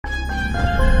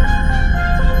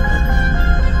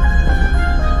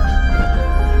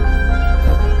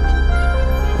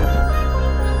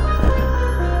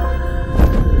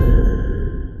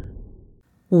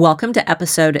Welcome to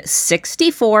episode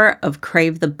 64 of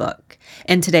Crave the Book.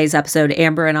 In today's episode,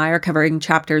 Amber and I are covering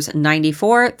chapters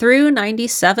 94 through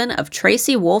 97 of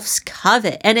Tracy Wolfe's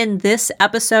Covet. And in this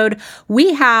episode,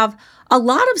 we have a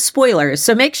lot of spoilers.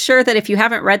 So make sure that if you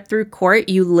haven't read through Court,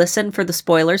 you listen for the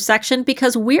spoilers section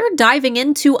because we're diving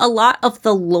into a lot of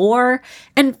the lore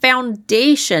and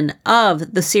foundation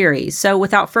of the series. So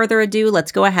without further ado,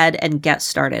 let's go ahead and get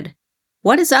started.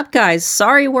 What is up, guys?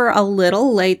 Sorry we're a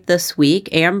little late this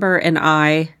week. Amber and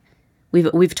I,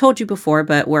 we've told you before,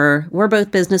 but we're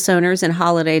both business owners and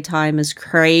holiday time is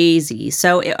crazy.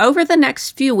 So over the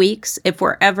next few weeks, if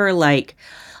we're ever like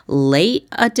late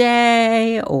a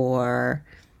day or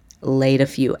late a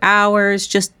few hours,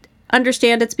 just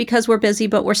understand it's because we're busy,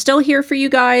 but we're still here for you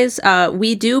guys.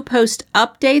 We do post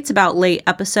updates about late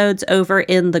episodes over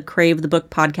in the Crave the Book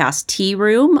podcast tea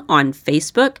room on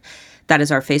Facebook. That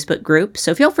is our Facebook group.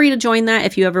 So feel free to join that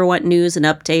if you ever want news and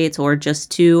updates or just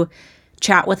to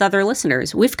chat with other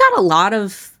listeners. We've got a lot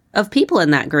of people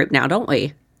in that group now, don't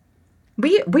we?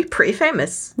 We're pretty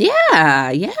famous.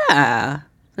 Yeah. We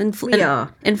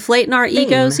are. Inflating our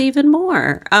egos even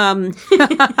more.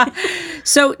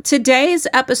 So today's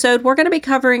episode, we're going to be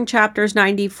covering chapters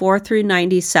 94 through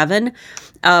 97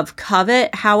 of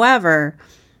Covet. However,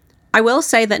 I will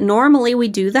say that normally we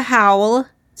do the howl.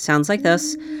 Sounds like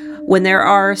this. When there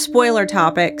are spoiler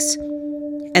topics,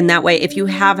 and that way, if you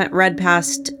haven't read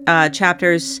past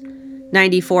chapters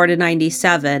 94 to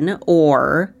 97,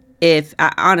 or if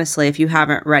you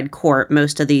haven't read Court,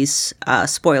 most of these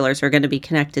spoilers are going to be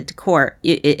connected to Court.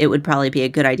 It would probably be a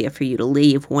good idea for you to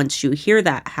leave once you hear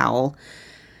that howl.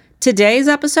 Today's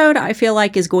episode, I feel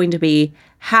like, is going to be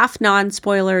half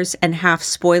non-spoilers and half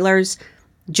spoilers,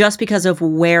 just because of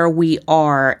where we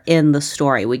are in the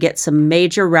story. We get some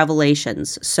major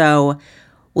revelations. So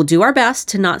we'll do our best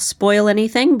to not spoil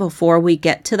anything before we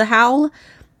get to the howl,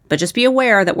 but just be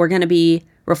aware that we're going to be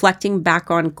reflecting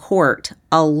back on Court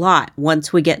a lot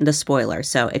once we get into spoilers.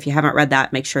 So if you haven't read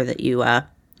that, make sure that you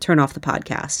turn off the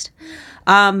podcast.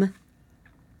 I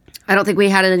don't think we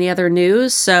had any other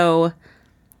news. So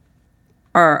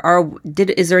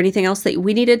is there anything else that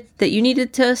you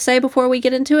needed to say before we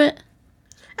get into it?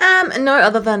 No,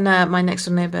 other than my next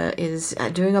door neighbour is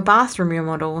doing a bathroom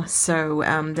remodel, so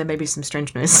there may be some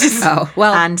strange noises. Oh,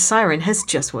 well. And Siren has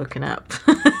just woken up.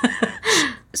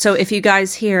 So if you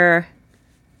guys hear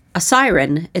a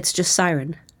siren, it's just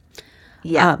Siren.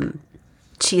 Yeah.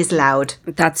 She is loud.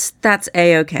 That's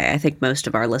A-okay. I think most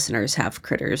of our listeners have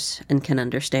critters and can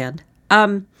understand.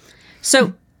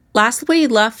 So last we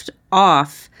left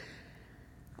off,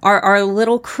 our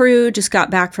little crew just got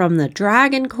back from the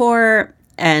Dragon Court.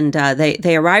 And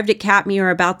they arrived at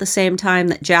Katmere about the same time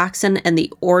that Jackson and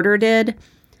the Order did.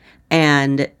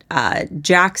 And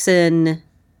Jackson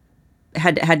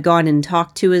had gone and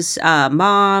talked to his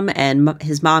mom, and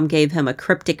his mom gave him a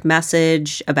cryptic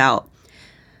message about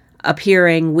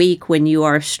appearing weak when you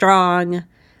are strong.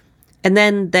 And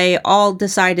then they all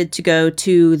decided to go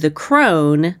to the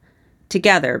Crone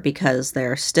together because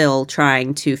they're still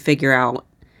trying to figure out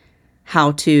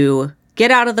how to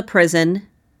get out of the prison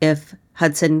if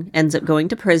Hudson ends up going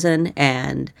to prison,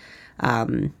 and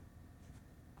and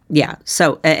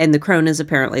the Crone is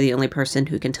apparently the only person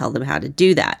who can tell them how to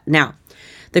do that. Now,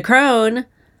 the Crone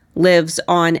lives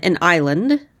on an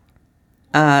island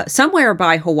somewhere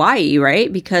by Hawaii,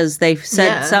 right? Because they've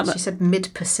said she said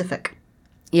mid-Pacific.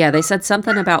 Yeah, they said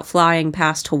something about flying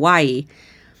past Hawaii,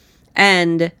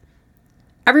 and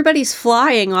everybody's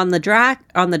flying on the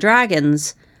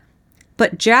dragons,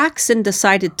 but Jackson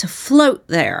decided to float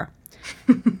there.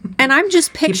 And I'm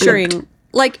just picturing,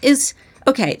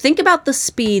 think about the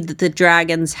speed that the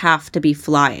dragons have to be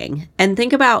flying. And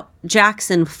think about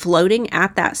Jackson floating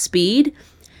at that speed.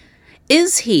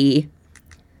 Is he,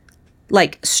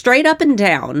 straight up and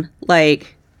down,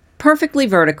 perfectly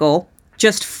vertical,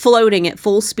 just floating at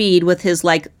full speed with his,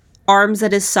 arms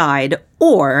at his side?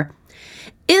 Or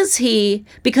is he,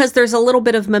 because there's a little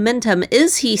bit of momentum,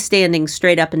 is he standing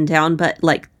straight up and down but,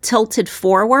 tilted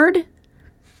forward?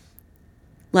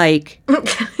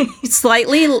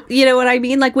 Slightly, you know what I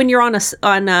mean? Like when you're on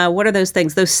what are those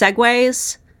things? Those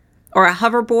segways or a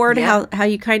hoverboard, how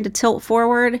you kind of tilt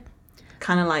forward?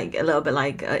 Kind of like a little bit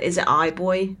like, is it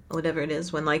iBoy or whatever it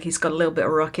is? When he's got a little bit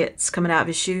of rockets coming out of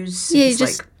his shoes. Yeah, he's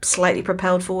just slightly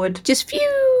propelled forward. Just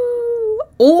phew.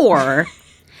 Or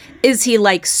is he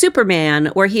like Superman,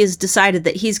 where he has decided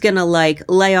that he's going to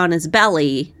lay on his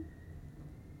belly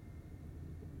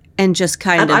and just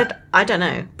kind of... I don't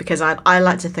know, because I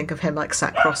like to think of him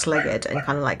sat cross-legged and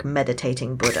kind of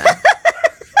meditating Buddha.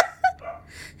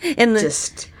 And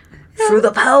Through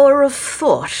the power of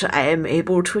thought, I am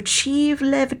able to achieve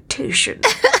levitation.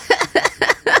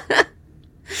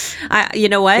 You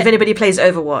know what? If anybody plays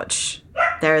Overwatch,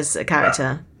 there is a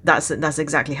character. That's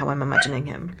exactly how I'm imagining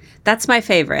him. That's my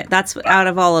favorite. That's out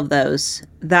of all of those.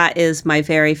 That is my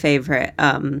very favorite.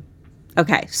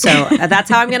 Okay, so that's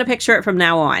how I'm going to picture it from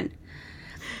now on.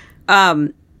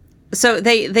 So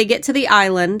they get to the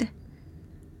island,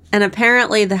 and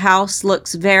apparently the house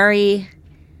looks very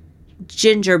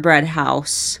gingerbread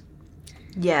house.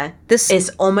 Yeah, this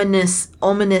is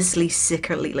ominously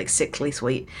sickly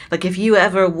sweet. Like if you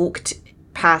ever walked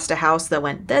past a house that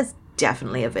went, there's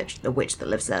definitely the witch that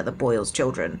lives there that boils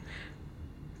children.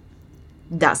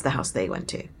 That's the house they went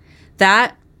to.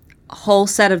 That whole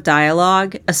set of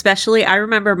dialogue, especially, I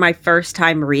remember my first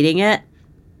time reading it,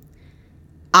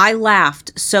 I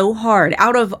laughed so hard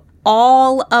out of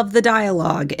all of the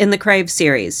dialogue in the Crave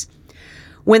series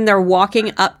when they're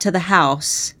walking up to the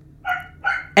house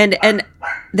and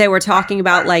they were talking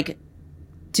about, like,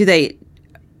 do you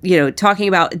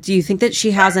think that she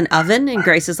has an oven? And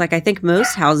Grace is like, I think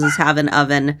most houses have an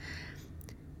oven.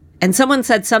 And someone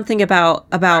said something about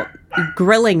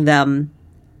grilling them.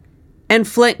 And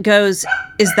Flint goes,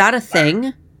 is that a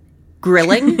thing?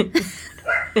 Grilling?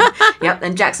 Yep,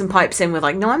 and Jackson pipes in with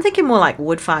like, no, I'm thinking more like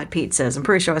wood-fired pizzas. I'm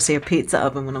pretty sure I see a pizza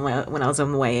oven when I was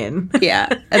on the way in. Yeah,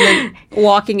 and then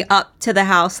walking up to the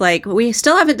house, like, we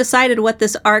still haven't decided what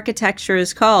this architecture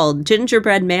is called.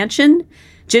 Gingerbread mansion?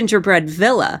 Gingerbread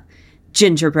villa?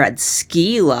 Gingerbread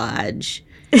ski lodge?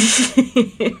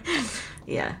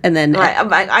 Yeah. And then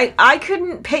I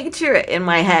couldn't picture it in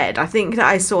my head. I think that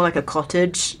I saw like a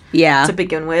cottage to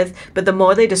begin with, but the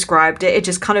more they described it, it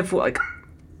just kind of like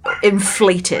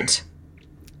inflated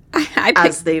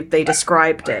as they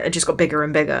described it. It just got bigger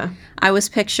and bigger. I was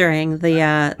picturing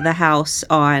the house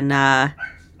on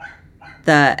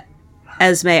the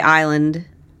Esme Island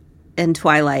in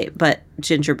Twilight, but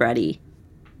gingerbready.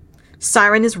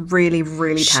 Siren is really,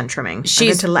 really tantruming. I'm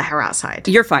going to let her outside.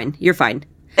 You're fine.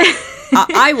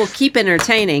 I will keep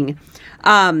entertaining.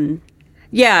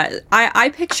 Yeah, I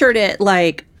pictured it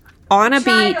like on a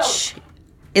beach,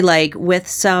 like with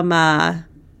some,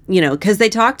 because they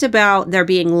talked about there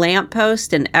being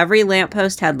lampposts and every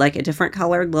lamppost had like a different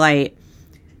colored light.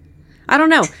 I don't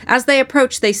know. As they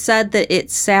approached, they said that it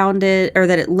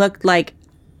looked like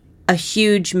a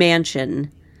huge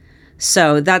mansion.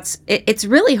 So it's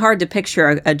really hard to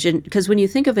picture because when you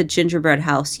think of a gingerbread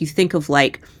house, you think of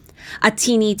like a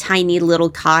teeny tiny little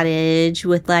cottage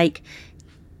with like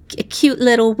cute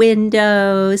little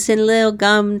windows and little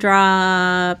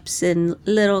gumdrops and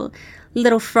little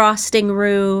frosting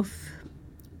roof.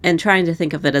 And trying to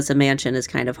think of it as a mansion is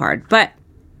kind of hard. But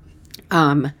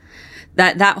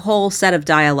that whole set of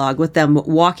dialogue with them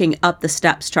walking up the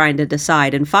steps trying to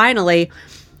decide, and finally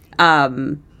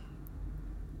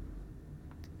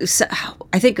so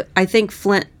I think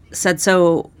Flint said,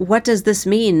 so what does this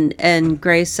mean? And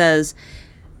Grace says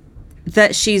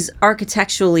that she's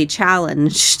architecturally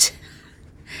challenged.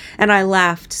 And I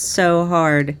laughed so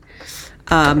hard.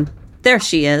 There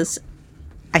she is.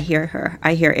 I hear her.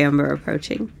 I hear Amber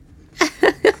approaching.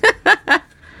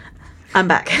 I'm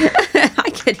back.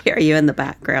 I could hear you in the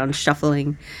background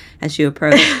shuffling as you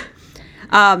approach.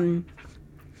 Yeah,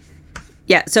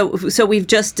 so we've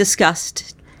just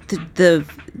discussed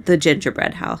the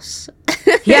gingerbread house.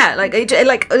 Yeah, like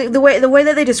the way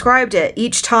that they described it,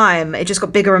 each time it just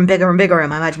got bigger and bigger and bigger in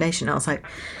my imagination. I was like,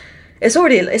 it's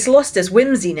lost its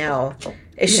whimsy now.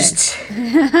 It's just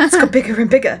it's got bigger and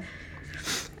bigger.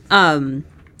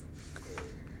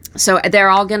 So they're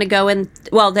all gonna go in.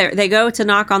 Well, they go to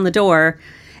knock on the door,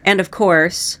 and of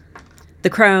course, the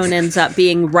crone ends up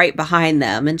being right behind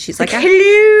them, and she's like,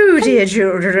 "Hello, dear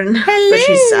children."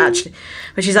 Hello.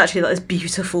 But she's actually like this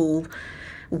beautiful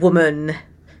woman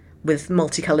with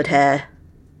multicolored hair.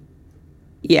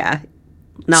 Yeah,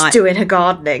 just doing her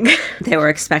gardening. They were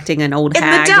expecting an old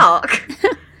hag.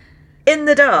 In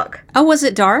the dark. Oh, was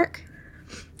it dark?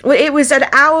 Well, it was an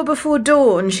hour before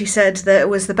dawn. She said that it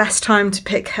was the best time to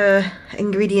pick her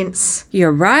ingredients.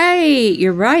 You're right.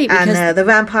 Because and the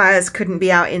vampires couldn't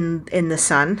be out in the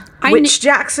sun, which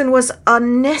Jackson was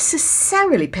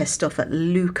unnecessarily pissed off at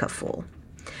Luca for,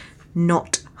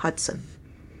 not Hudson.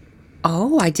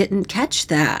 Oh, I didn't catch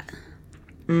that.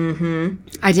 Mm-hmm.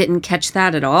 I didn't catch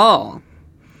that at all.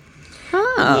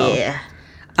 Oh. Yeah.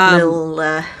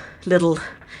 Little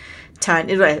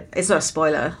tiny... It's not a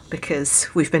spoiler, because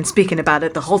we've been speaking about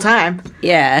it the whole time.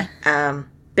 Yeah.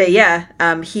 But yeah,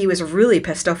 he was really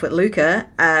pissed off at Luca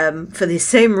for the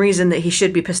same reason that he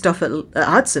should be pissed off at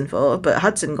Hudson for, but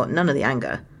Hudson got none of the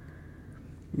anger.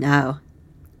 No.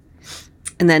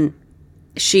 And then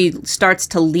she starts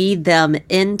to lead them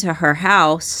into her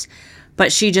house,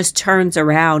 but she just turns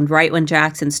around right when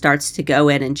Jackson starts to go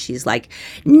in, and she's like,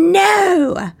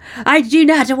 "No, I do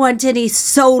not want any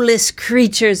soulless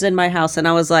creatures in my house." And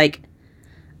I was like,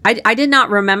 I did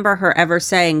not remember her ever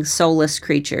saying soulless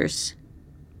creatures.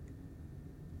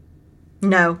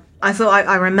 No, I thought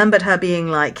I remembered her being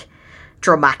like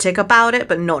dramatic about it,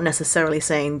 but not necessarily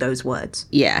saying those words.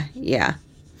 Yeah.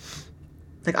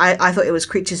 Like I thought it was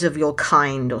creatures of your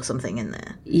kind or something in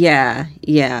there.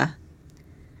 Yeah.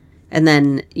 And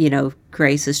then,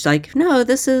 Grace is like, "No,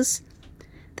 this is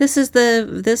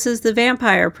the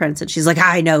vampire prince." And she's like,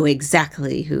 "I know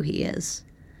exactly who he is."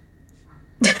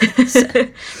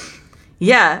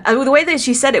 Yeah, and the way that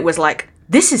she said it was like,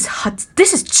 this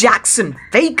is Jackson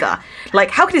Baker.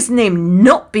 Like, how could his name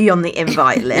not be on the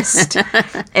invite list?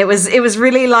 It was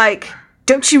really like,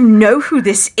 don't you know who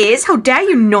this is? How dare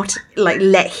you not like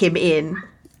let him in?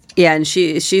 Yeah, and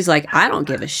she's like, "I don't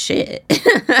give a shit."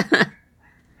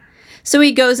 So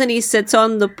he goes and he sits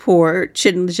on the porch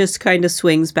and just kind of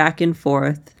swings back and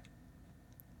forth.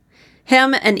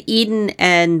 Him and Eden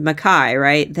and Mackay,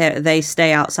 right? They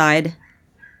stay outside.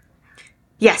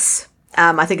 Yes.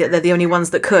 I think that they're the only ones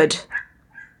that could.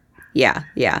 Yeah.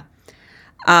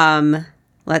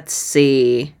 Let's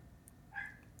see.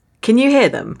 Can you hear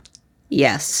them?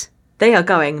 Yes. They are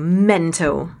going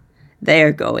mental. They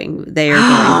are going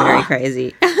very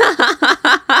crazy.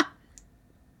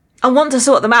 I want to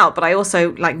sort them out, but I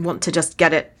also want to just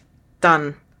get it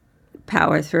done.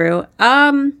 Power through.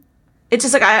 It's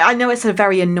just like, I know it's a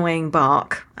very annoying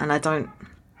bark, and I don't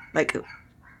like.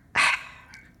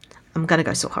 I'm gonna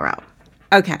go sort her out.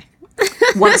 Okay.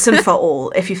 Once and for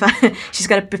all. If you find she's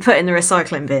gonna be put in the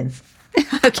recycling bin.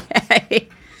 Okay.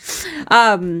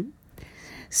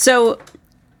 So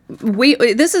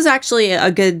this is actually a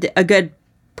good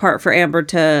part for Amber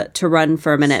to run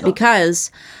for a minute, because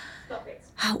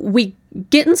we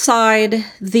get inside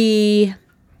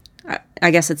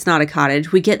I guess it's not a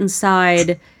cottage. We get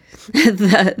inside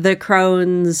the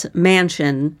Crone's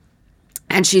mansion,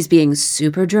 and she's being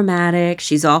super dramatic.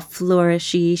 She's all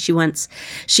flourishy. She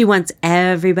wants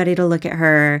everybody to look at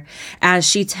her as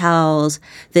she tells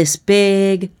this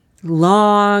big,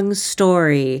 long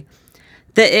story.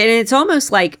 And it's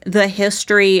almost like the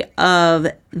history of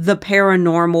the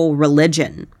paranormal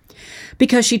religion,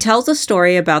 because she tells a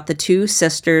story about the two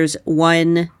sisters,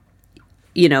 one,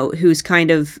 who's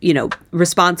kind of,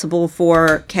 responsible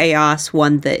for chaos,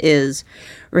 one that is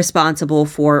responsible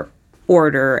for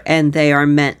order, and they are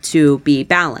meant to be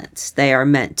balanced. They are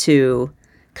meant to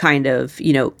kind of,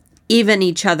 even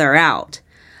each other out.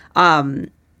 And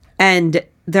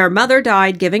their mother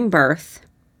died giving birth,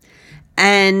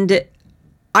 and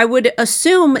I would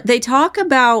assume they talk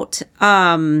about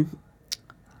a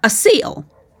seal.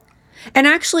 And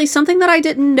actually, something that I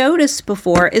didn't notice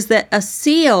before is that a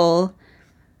seal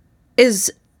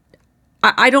is,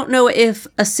 I don't know if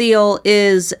a seal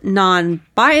is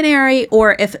non-binary,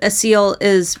 or if a seal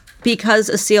is, because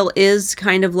a seal is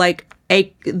kind of like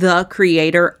the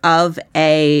creator of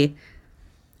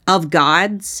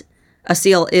gods. A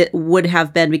seal, it would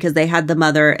have been because they had the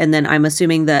mother, and then I'm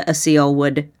assuming that a seal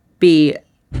would be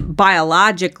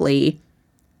biologically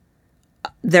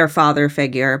their father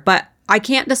figure. But I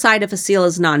can't decide if a seal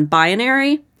is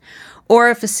non-binary, or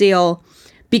if a seal,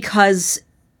 because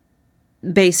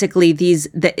basically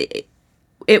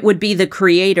it would be the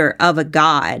creator of a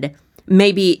god,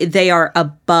 maybe they are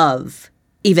above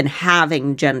even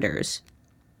having genders.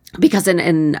 Because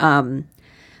in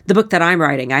the book that I'm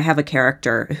writing, I have a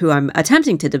character who I'm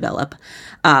attempting to develop,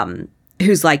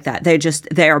 who's like that.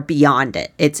 They are beyond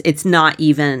it. It's not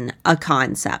even a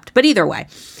concept. But either way,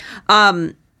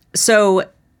 so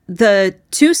the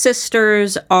two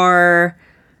sisters are,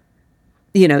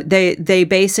 they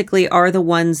basically are the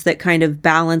ones that kind of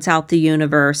balance out the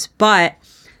universe. But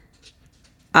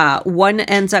one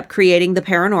ends up creating the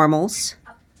paranormals,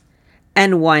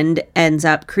 and one ends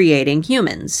up creating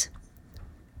humans.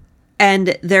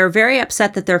 And they're very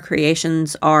upset that their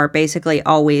creations are basically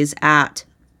always at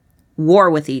war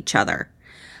with each other.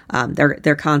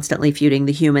 They're constantly feuding,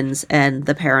 the humans and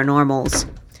the paranormals.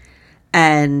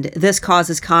 And this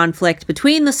causes conflict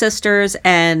between the sisters.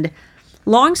 And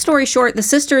long story short, the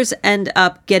sisters end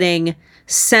up getting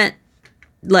sent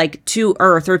to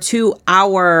Earth, or to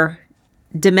our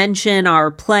dimension, our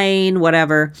plane,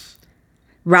 whatever.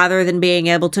 Rather than being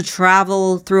able to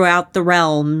travel throughout the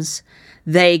realms,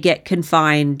 they get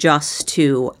confined just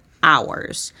to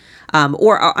ours.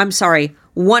 Or I'm sorry,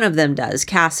 one of them does.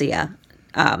 Cassia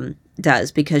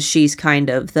does, because she's kind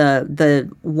of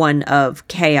the one of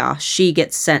chaos. She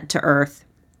gets sent to Earth.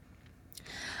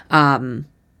 And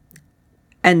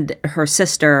her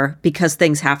sister, because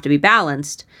things have to be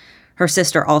balanced, her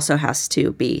sister also has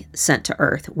to be sent to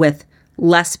Earth with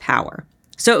less power.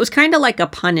 So it was kind of like a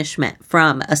punishment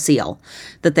from a seal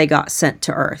that they got sent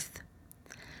to Earth.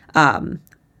 Amber,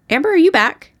 are you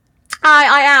back?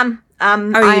 I am.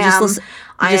 Are you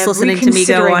just listening to me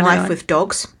go on life with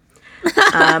dogs?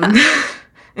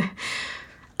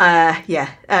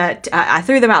 I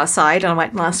threw them outside and I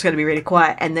went, well, that's going to be really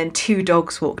quiet. And then 2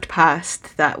 dogs walked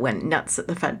past that went nuts at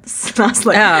the fence. And I was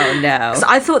like, oh no. So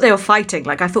I thought they were fighting.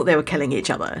 Like, I thought they were killing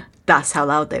each other. That's how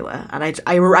loud they were. And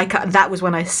that was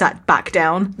when I sat back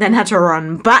down, then had to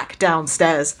run back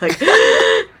downstairs. Like,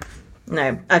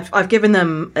 no, I've given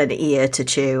them an ear to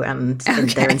chew and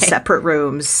they're in separate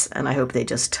rooms. And I hope they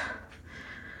just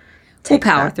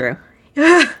power through.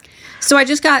 So I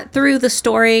just got through the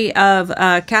story of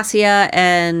Cassia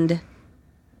and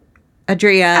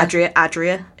Adria.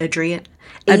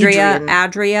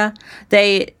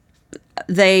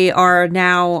 They are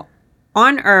now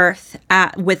on Earth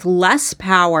with less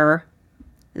power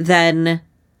than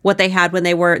what they had when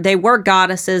they were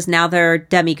goddesses. Now they're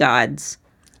demigods.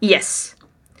 Yes.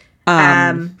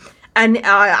 And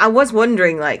I was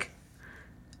wondering, like,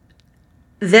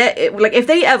 if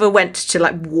they ever went to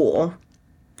like war,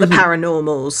 the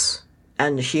paranormals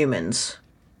and the humans,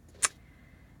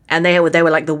 and they were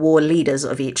like the war leaders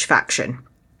of each faction,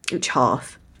 each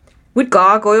half. Would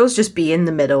gargoyles just be in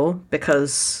the middle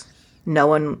because no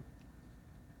one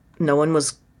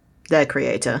was their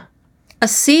creator? A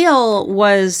seal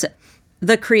was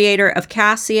the creator of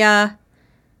Cassia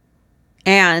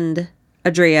and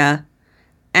Adria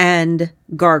and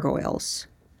gargoyles.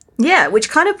 Yeah, which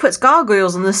kind of puts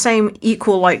gargoyles on the same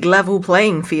equal, like, level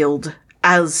playing field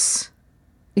as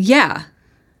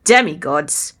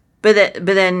demigods. But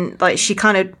then, like, she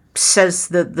kind of says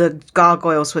that the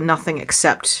gargoyles were nothing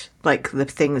except, like, the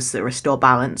things that restore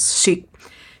balance.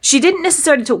 She didn't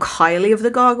necessarily talk highly of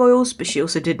the gargoyles, but she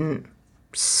also didn't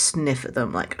sniff at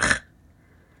them, like, ugh.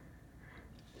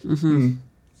 Mm-hmm.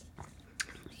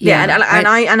 Yeah,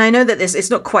 and I know that it's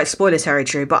not quite spoiler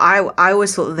territory, but I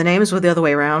always thought that the names were the other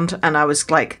way around, and I was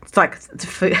like I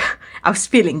was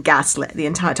feeling gaslit the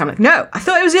entire time. Like, no, I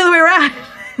thought it was the other way around.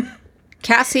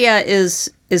 Cassia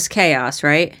is chaos,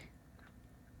 right?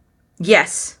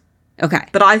 Yes. Okay.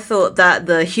 But I thought that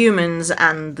the humans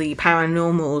and the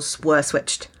paranormals were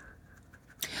switched.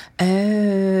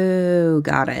 Oh,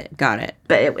 got it.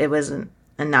 But it wasn't,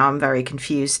 and now I'm very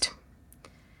confused.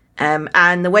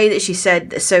 And the way that she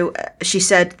said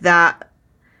that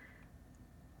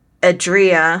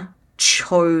Adria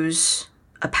chose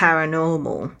a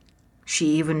paranormal. She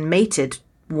even mated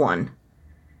one.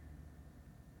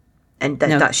 And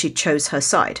that she chose her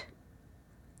side.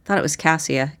 Thought it was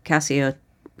Cassia. Cassia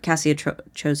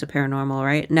chose a paranormal,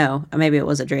 right? No, maybe it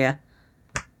was Adria.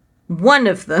 One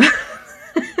of them.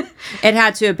 It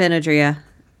had to have been Adria.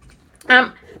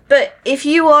 But if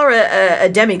you are a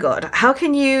demigod, how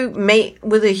can you mate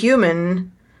with a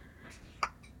human,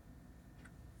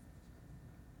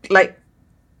 like,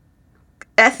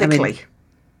 ethically?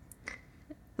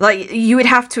 Like, you would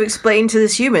have to explain to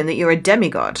this human that you're a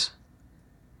demigod.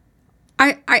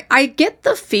 I get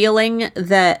the feeling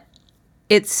that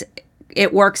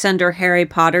it works under Harry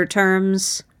Potter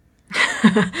terms.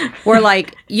 Where,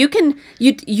 like, you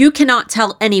cannot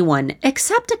tell anyone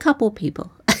except a couple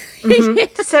people. Mm-hmm.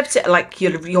 Except, like,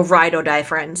 your ride or die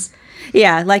friends.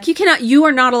 Yeah, like, you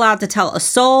are not allowed to tell a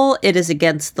soul. It is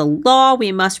against the law.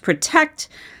 We must protect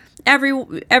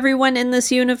everyone in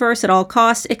this universe at all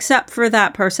costs, except for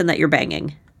that person that you're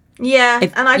banging. Yeah,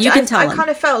 and I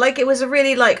kind of felt like it was a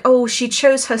really, like, oh, she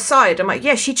chose her side. I'm like,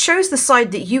 yeah, she chose the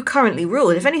side that you currently rule.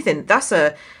 If anything, that's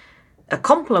a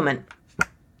compliment.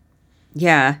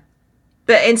 Yeah.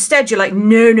 But instead, you're like,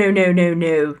 no.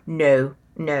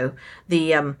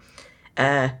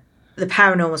 The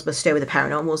paranormals must stay with the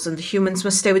paranormals, and the humans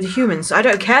must stay with the humans. I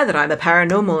don't care that I'm a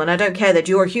paranormal, and I don't care that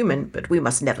you're human, but we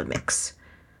must never mix.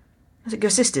 I was like,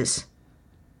 your sisters.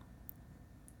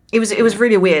 It was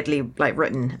really weirdly, like,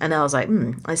 written, and I was like,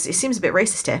 it seems a bit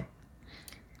racist here.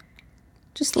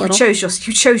 Just a little. You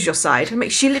chose your side. I mean,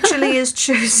 she literally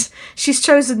she's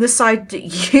chosen the side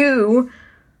that you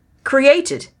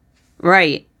created.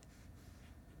 Right.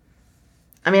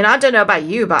 I mean, I don't know about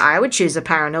you, but I would choose a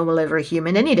paranormal over a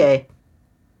human any day.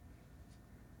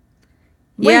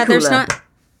 Yeah, there's not.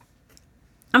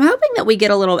 I'm hoping that we get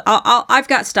a little. I've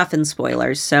got stuff in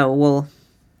spoilers, so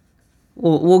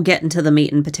we'll get into the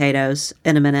meat and potatoes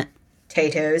in a minute.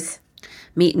 Potatoes.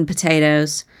 Meat and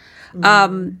potatoes.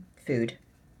 Food.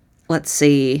 Let's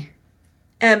see.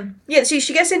 Yeah, so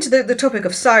she gets into the topic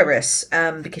of Cyrus,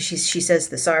 because she says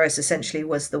that Cyrus essentially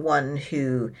was the one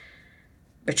who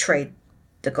betrayed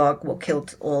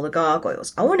killed all the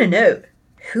gargoyles. I want to know,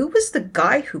 who was the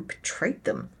guy who betrayed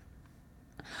them?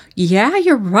 Yeah,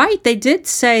 you're right. They did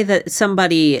say that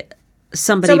somebody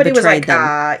betrayed was like,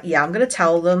 them. yeah, I'm going to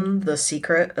tell them the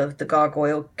secret of the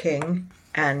Gargoyle King,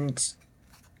 and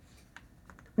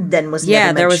then was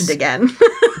never mentioned again.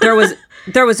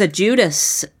 there was a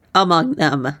Judas among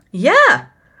them. Yeah.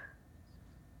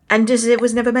 And it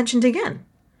was never mentioned again.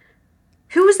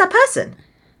 Who was that person?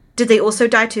 Did they also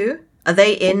die too? Are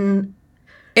they in...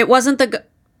 It wasn't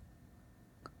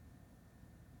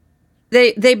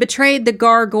They betrayed the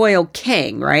Gargoyle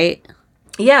King, right?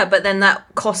 Yeah, but then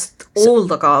that cost all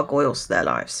the gargoyles their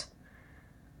lives.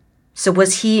 So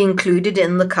was he included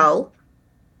in the cull?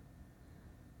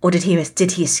 Or did he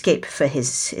escape for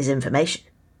his information?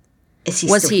 Is he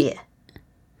still here?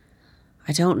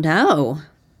 I don't know.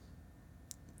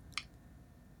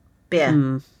 But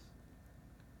yeah.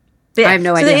 But yeah. I have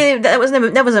no idea. That was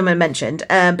never mentioned.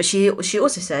 But she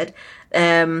also said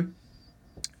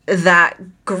that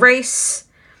Grace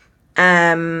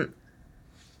cannot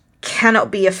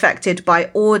be affected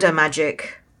by order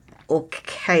magic or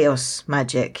chaos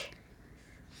magic,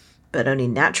 but only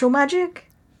natural magic.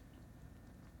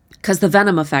 Because the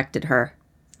venom affected her.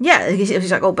 Yeah,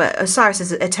 he's like, oh, but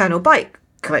Osiris' eternal bite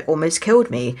almost killed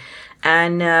me,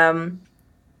 and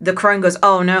the crone goes,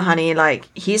 oh no, honey, like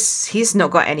he's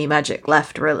not got any magic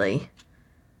left, really.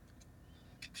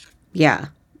 Yeah.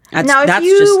 If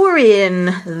you were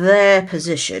in their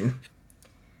position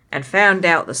and found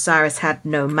out that Cyrus had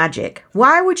no magic,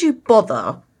 why would you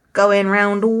bother going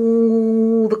around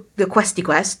all the questy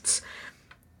quests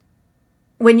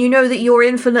when you know that you're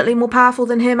infinitely more powerful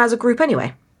than him as a group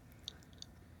anyway?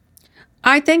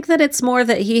 I think that it's more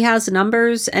that he has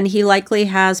numbers, and he likely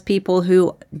has people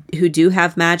who do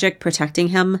have magic protecting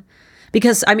him.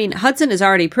 Because, I mean, Hudson has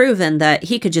already proven that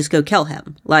he could just go kill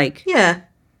him. Like... Yeah.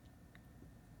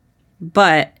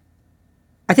 But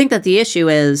I think that the issue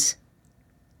is,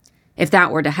 if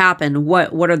that were to happen,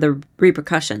 what are the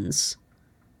repercussions?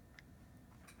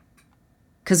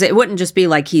 Because it wouldn't just be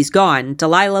like he's gone.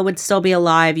 Delilah would still be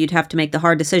alive. You'd have to make the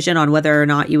hard decision on whether or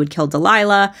not you would kill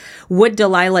Delilah. Would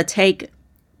Delilah take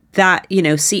that,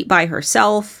 seat by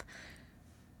herself?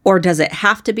 Or does it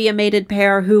have to be a mated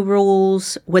pair who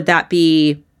rules? Would that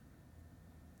be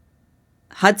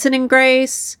Hudson and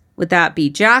Grace? Would that be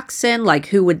Jackson? Like,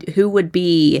 who would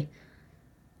be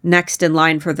next in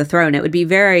line for the throne? It would be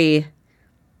very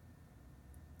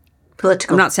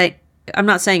political. I'm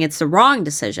not saying it's the wrong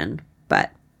decision,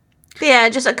 but yeah,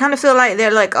 just I kind of feel like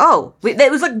they're like, oh,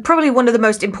 it was like probably one of the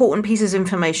most important pieces of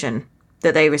information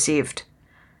that they received,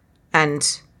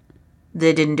 and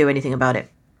they didn't do anything about it.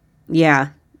 Yeah.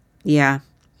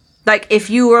 Like, if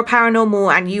you were a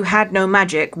paranormal and you had no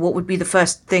magic, what would be the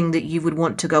first thing that you would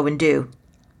want to go and do?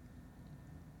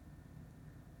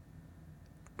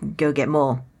 Go get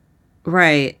more.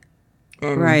 Right.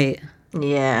 Right.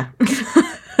 Yeah.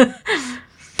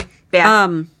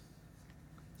 Yeah.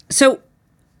 So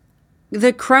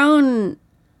the crone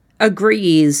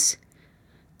agrees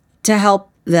to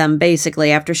help them,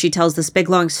 basically. After she tells this big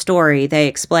long story, they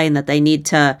explain that they need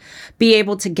to be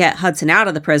able to get Hudson out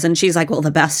of the prison. She's like, well,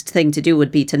 the best thing to do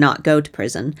would be to not go to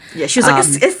prison. Yeah, she was like,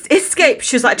 escape.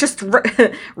 She was like, just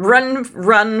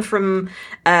run from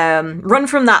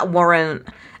that warrant,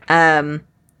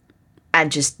 and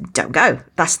just don't go.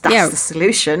 That's the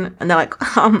solution. And they're like,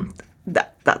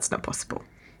 that's not possible.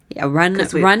 Yeah,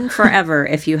 run forever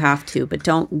if you have to, but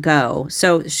don't go.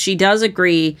 So she does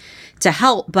agree to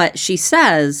help, but she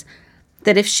says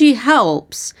that if she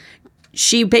helps,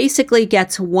 she basically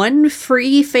gets one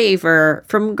free favor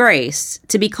from Grace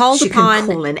to be called upon. She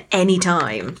can call in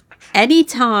anytime.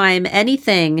 Anytime,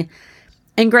 anything.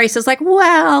 And Grace is like,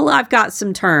 well, I've got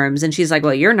some terms. And she's like,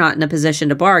 well, you're not in a position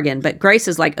to bargain. But Grace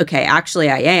is like, okay, actually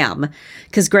I am.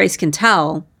 Because Grace can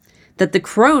tell that the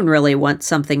crone really wants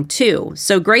something too.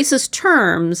 So Grace's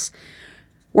terms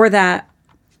were that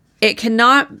it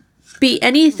cannot be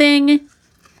anything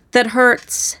that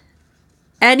hurts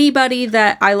anybody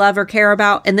that I love or care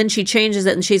about. And then she changes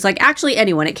it and she's like, actually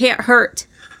anyone. It can't hurt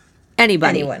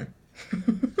anybody. Anyone.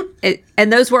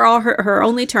 And those were all her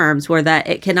only terms, were that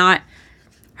it cannot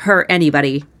hurt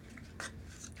anybody.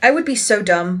 I would be so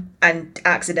dumb and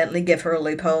accidentally give her a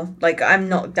loophole. Like, I'm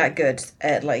not that good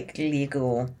at, like,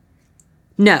 legal...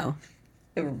 No.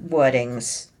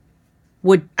 Wordings.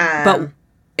 But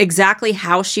exactly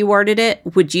how she worded it,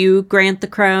 would you grant the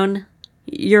crone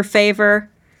your favor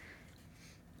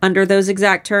under those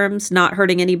exact terms, not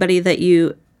hurting anybody that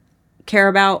you care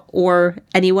about or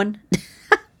anyone?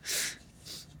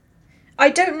 I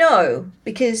don't know,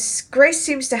 because Grace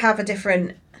seems to have a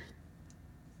different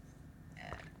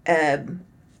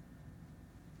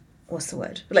what's the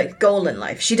word? Like, goal in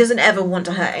life. She doesn't ever want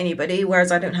to hurt anybody,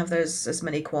 whereas I don't have those as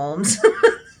many qualms.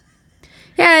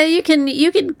 Yeah, you can, you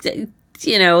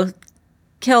know,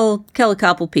 kill a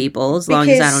couple people as long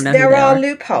as I don't know who they are. There are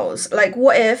loopholes. Like,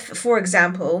 what if, for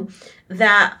example,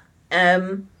 that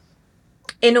in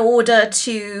order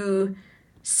to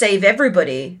save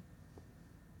everybody,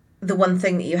 the one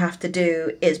thing that you have to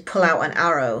do is pull out an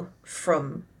arrow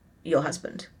from your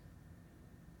husband.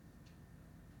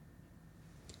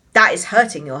 That is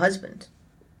hurting your husband,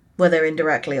 whether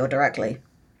indirectly or directly.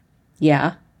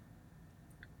 Yeah.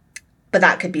 But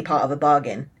that could be part of a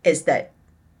bargain, is that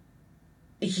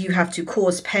you have to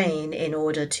cause pain in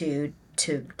order to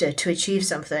achieve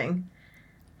something.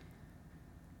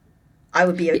 I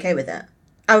would be okay with that.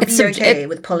 I would be okay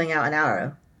with pulling out an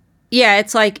arrow. Yeah,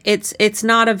 it's like, it's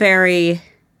not a very...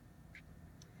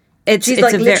 She's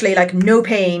like literally like, no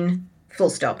pain, full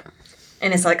stop.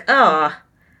 And it's like,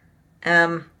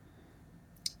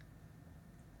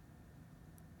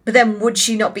 but then would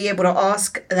she not be able to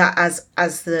ask that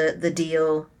as the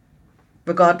deal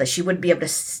regardless? She wouldn't be able to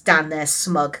stand there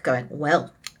smug going,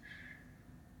 well,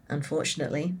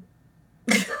 unfortunately,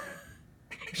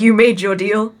 you made your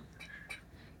deal.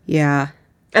 Yeah.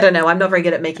 I don't know. I'm not very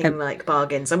good at making like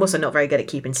bargains. I'm also not very good at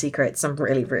keeping secrets. I'm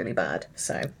really, really bad.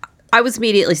 So I was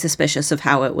immediately suspicious of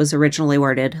how it was originally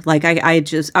worded. Like, I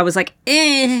was like,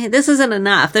 this isn't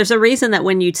enough. There's a reason that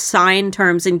when you sign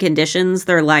terms and conditions,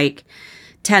 they're like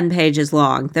 10 pages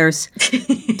long. There's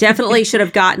definitely should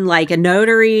have gotten like a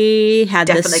notary, had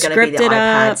definitely this scripted be the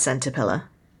iPad up. Center pillar.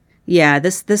 Yeah,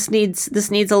 this needs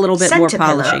a little bit more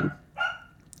polishing.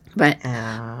 But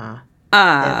there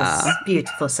was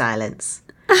beautiful silence.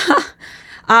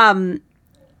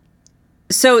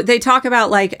 So they talk about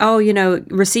like, oh, you know,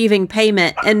 receiving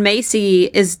payment, and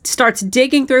Macy starts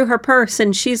digging through her purse,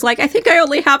 and she's like, I think I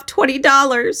only have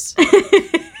 $20.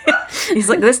 He's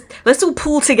like, let's all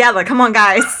pool together. Come on,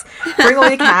 guys. Bring all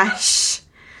your cash.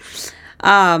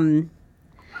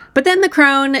 But then the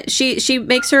crone, she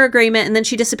makes her agreement, and then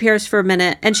she disappears for a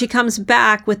minute, and she comes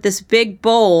back with this big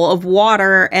bowl of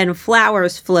water and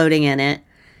flowers floating in it.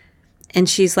 And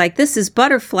she's like, this is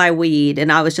butterfly weed.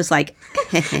 And I was just like...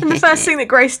 And the first thing that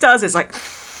Grace does is like,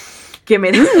 give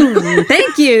me this.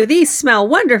 Thank you. These smell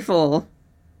wonderful.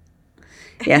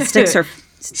 Yeah, sticks her...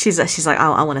 She's like,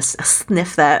 I want to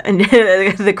sniff that. And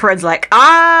the crone's like,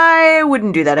 I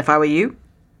wouldn't do that if I were you.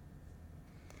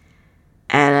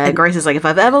 And Grace is like, if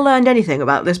I've ever learned anything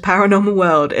about this paranormal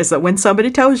world, is that when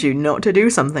somebody tells you not to do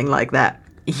something like that,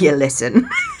 you listen.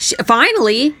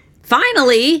 Finally.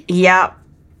 Yeah.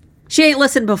 She ain't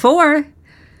listened before.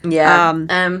 Yeah.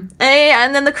 And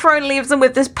then the crone leaves them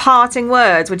with this parting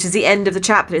words, which is the end of the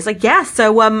chapter. It's like, yeah,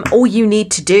 so all you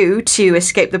need to do to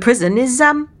escape the prison is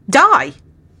die.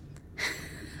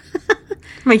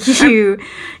 Like, you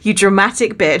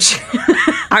dramatic bitch.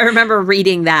 I remember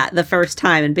reading that the first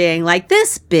time and being like,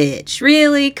 this bitch,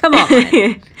 really? Come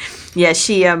on. Yeah,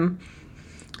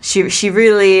 she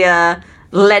really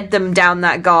led them down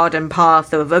that garden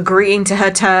path of agreeing to her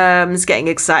terms, getting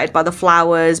excited by the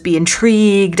flowers, be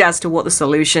intrigued as to what the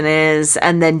solution is,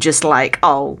 and then just like,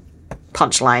 oh,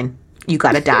 punchline, you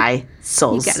gotta die,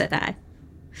 souls. You gotta die.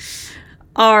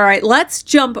 All right, let's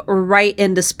jump right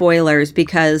into spoilers,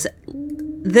 because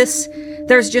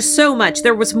there's just so much.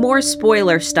 There was more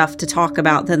spoiler stuff to talk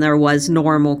about than there was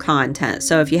normal content.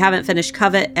 So if you haven't finished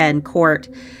Covet and Court,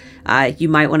 you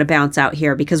might want to bounce out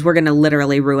here, because we're going to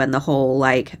literally ruin the whole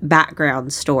like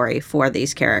background story for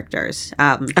these characters.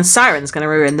 And Siren's going to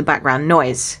ruin the background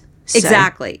noise. So.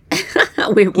 Exactly.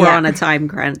 We're on a time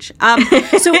crunch.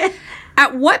 So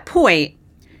at what point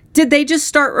did they just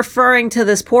start referring to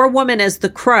this poor woman as the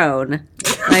crone?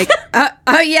 Like,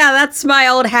 oh yeah, that's my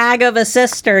old hag of a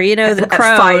sister, you know, the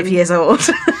crone. At 5 years old.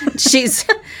 she's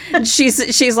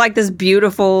like this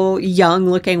beautiful young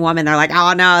looking woman. They're like,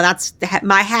 oh no, that's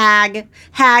my hag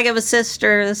of a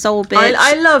sister, this old bitch.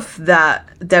 I love that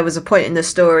there was a point in the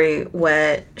story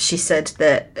where she said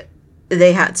that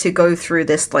they had to go through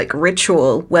this like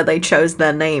ritual where they chose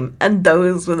their name, and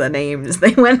those were the names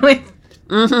they went with.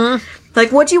 Mm-hmm.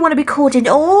 Like, what do you want to be called in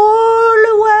all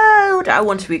the world? I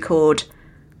want to be called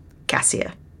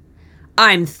Cassia.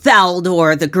 I'm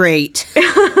Thaldor the Great.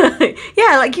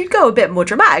 Yeah, like, you'd go a bit more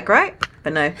dramatic, right?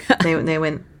 But no, they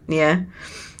went, yeah.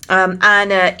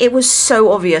 And it was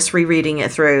so obvious rereading it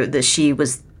through that she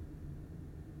was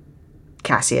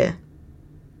Cassia.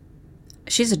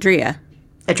 She's Adria.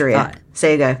 Adria. So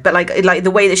there you go. But like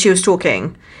the way that she was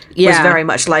talking was very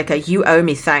much like a "you owe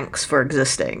me thanks for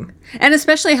existing." And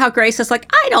especially how Grace is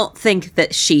like, I don't think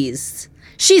that she's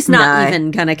not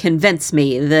even gonna convince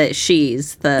me that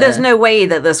she's the. There's no way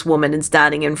that this woman is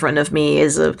standing in front of me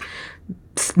is a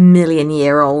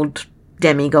million-year-old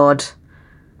demigod.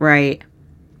 Right.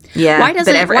 Yeah. Why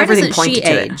doesn't everything she pointed to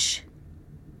age? it.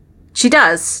 She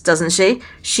does, doesn't she?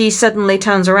 She suddenly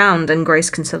turns around and Grace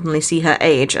can suddenly see her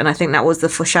age, and I think that was the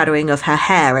foreshadowing of her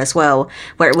hair as well,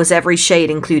 where it was every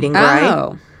shade, including grey.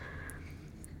 Oh.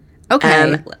 Okay.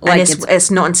 And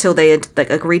it's not until they had like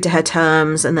agreed to her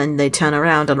terms, and then they turn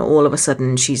around, and all of a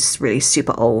sudden she's really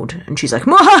super old, and she's like,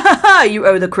 "You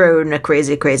owe the Crone a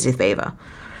crazy, crazy favor."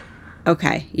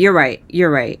 Okay, you're right.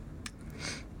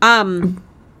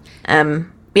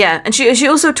 Yeah, and she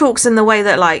also talks in the way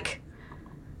that like.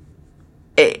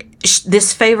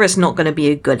 This favor is not going to be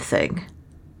a good thing.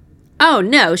 Oh,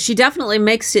 no. She definitely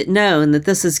makes it known that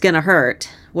this is going to hurt,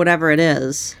 whatever it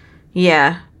is.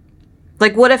 Yeah.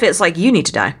 Like, what if it's like, you need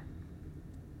to die?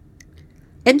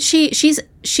 And she's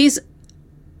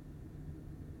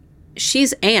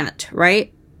aunt,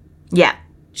 right? Yeah.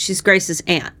 She's Grace's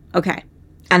aunt. Okay.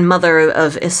 And mother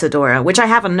of Isadora, which I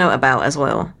have a note about as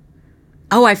well.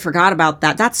 Oh, I forgot about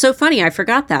that. That's so funny. I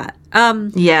forgot that.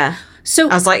 Yeah.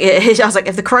 So I was like,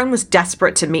 if the Crone was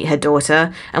desperate to meet her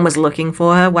daughter and was looking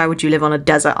for her, why would you live on a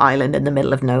desert island in the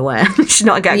middle of nowhere? She's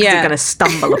not going to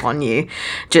stumble upon you.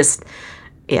 Just,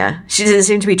 yeah. She doesn't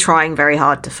seem to be trying very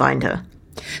hard to find her.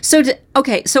 So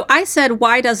I said,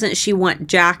 why doesn't she want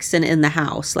Jackson in the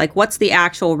house? Like, what's the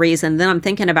actual reason? Then I'm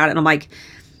thinking about it, and I'm like,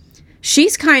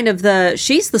 she's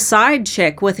the side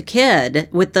chick with a kid,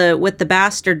 with the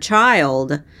bastard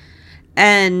child,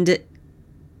 and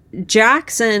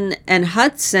Jackson and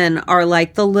Hudson are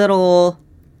like the little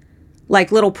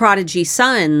prodigy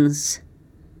sons.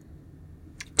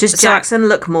 Does Jackson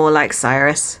look more like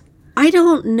Cyrus? I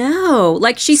don't know.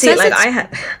 Like she says, like I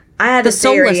had a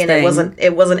theory, and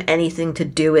it wasn't anything to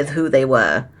do with who they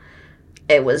were.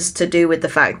 It was to do with the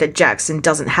fact that Jackson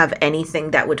doesn't have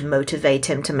anything that would motivate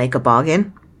him to make a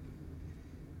bargain.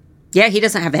 Yeah, he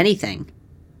doesn't have anything.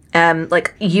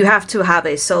 Like, you have to have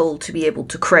a soul to be able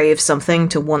to crave something,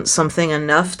 to want something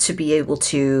enough to be able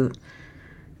to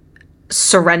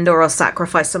surrender or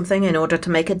sacrifice something in order to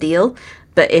make a deal.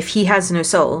 But if he has no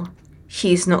soul,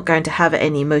 he's not going to have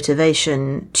any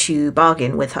motivation to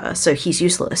bargain with her, so he's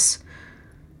useless.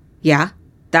 Yeah,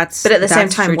 but at the same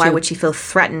time, why would she feel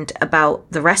threatened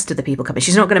about the rest of the people coming?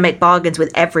 She's not going to make bargains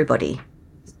with everybody.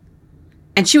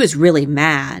 And she was really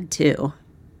mad, too.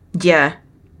 Yeah.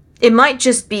 It might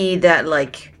just be that,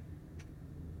 like,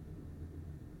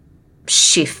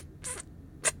 she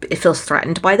feels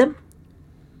threatened by them.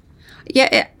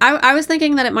 Yeah, I was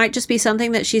thinking that it might just be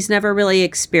something that she's never really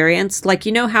experienced. Like,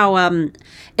 you know how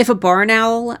if a barn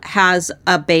owl has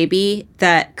a baby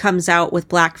that comes out with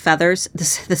black feathers,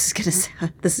 this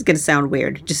is gonna sound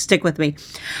weird. Just stick with me.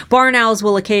 Barn owls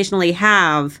will occasionally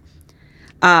have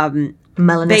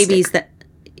babies that.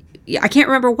 I can't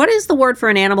remember what is the word for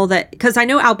an animal that, because I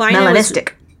know albino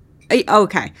melanistic.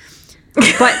 Okay,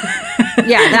 but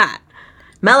yeah, that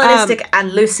melanistic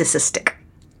and leucistic.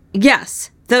 Yes,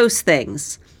 those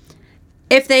things.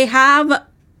 If they have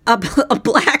a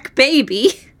black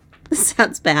baby, this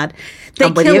sounds bad.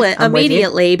 They kill it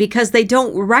immediately because they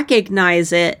don't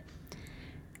recognize it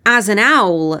as an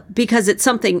owl because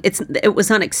it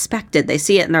was unexpected. They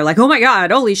see it and they're like, "Oh my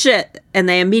god, holy shit!" And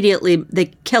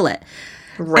they kill it.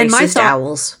 Racist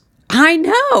owls. I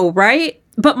know, right?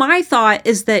 But my thought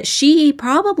is that she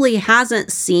probably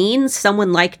hasn't seen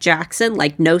someone like Jackson,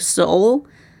 like no soul,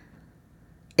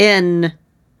 in...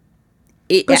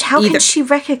 But how can she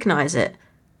recognize it?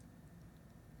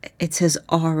 It's his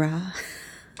aura.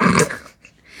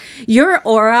 Your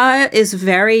aura is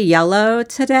very yellow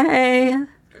today.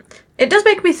 It does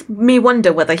make me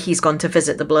wonder whether he's gone to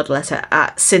visit the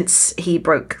bloodletter since he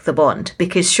broke the bond,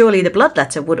 because surely the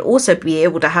bloodletter would also be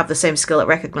able to have the same skill at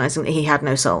recognizing that he had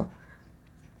no soul.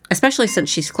 Especially since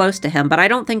she's close to him, but I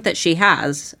don't think that she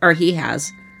has, or he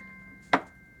has. Oh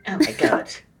my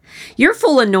god. You're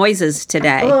full of noises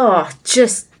today. Oh,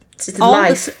 just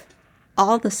life.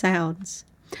 All the sounds.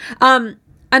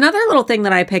 Another little thing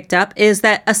that I picked up is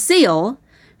that a seal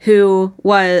who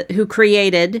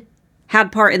had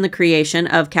part in the creation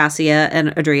of Cassia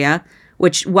and Adria,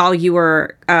 which while you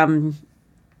were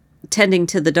tending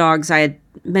to the dogs, I had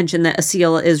mentioned that a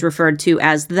seal is referred to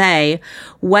as they,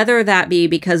 whether that be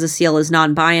because a seal is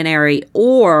non-binary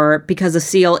or because a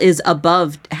seal is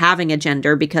above having a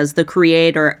gender because the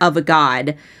creator of a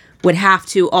god would have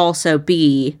to also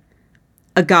be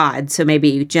a god. So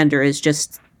maybe gender is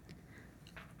just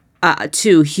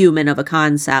too human of a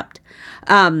concept.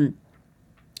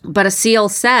 But a seal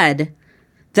said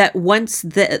that once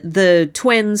the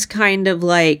twins kind of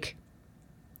like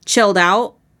chilled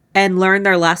out and learned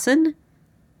their lesson,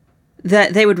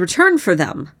 that they would return for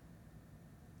them.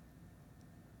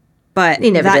 But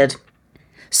he never did.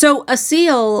 So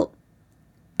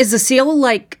is a seal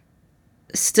like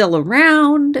still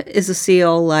around? Is a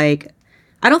seal like,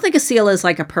 I don't think a seal is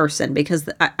like a person, because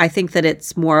I think that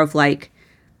it's more of like,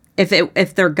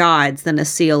 if they're gods, then a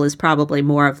seal is probably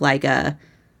more of like an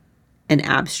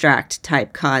abstract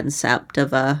type concept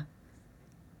of a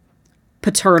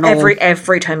paternal.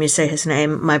 Every time you say his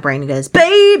name, my brain goes,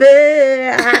 baby,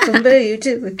 I can bear you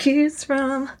to a kiss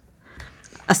from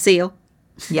a seal.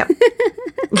 Yep.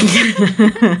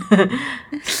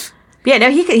 Yeah,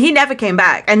 no, he never came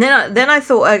back. And then I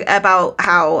thought about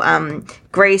how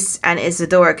Grace and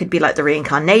Isadora could be like the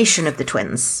reincarnation of the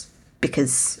twins,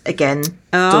 because again,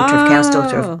 daughter of chaos,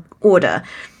 daughter of order.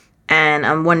 And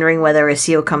I'm wondering whether a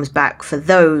seal comes back for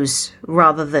those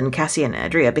rather than Cassie and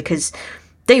Adria, because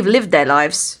they've lived their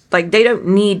lives. Like, they don't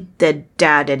need their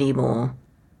dad anymore.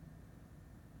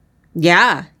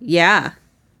 Yeah, yeah.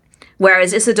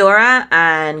 Whereas Isadora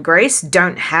and Grace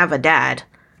don't have a dad.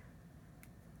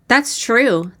 That's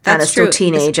true. And are still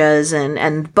teenagers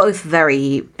and both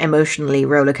very emotionally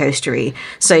roller coastery.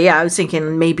 So yeah, I was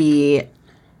thinking maybe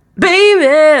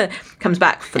baby comes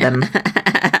back for them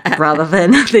rather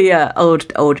than the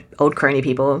old crony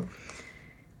people.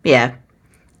 Yeah.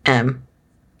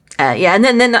 Yeah, and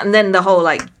then the whole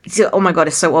like, oh my god,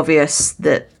 it's so obvious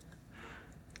that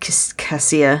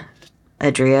Cassia,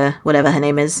 Adria, whatever her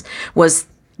name is, was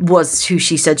who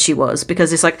she said she was,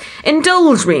 because it's like,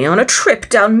 indulge me on a trip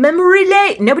down memory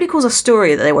lane. Nobody calls a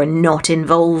story that they were not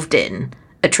involved in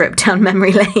a trip down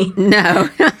memory lane. No.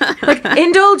 Like,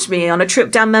 indulge me on a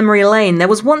trip down memory lane. There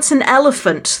was once an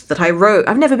elephant that I wrote.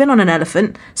 I've never been on an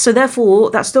elephant, so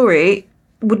therefore that story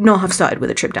would not have started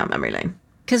with a trip down memory lane.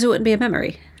 Because it wouldn't be a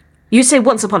memory. You say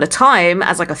once upon a time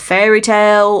as like a fairy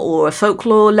tale or a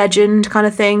folklore legend kind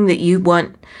of thing that you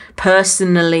weren't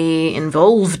personally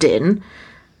involved in.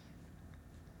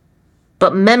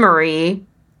 But memory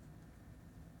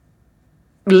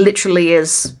literally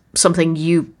is something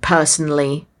you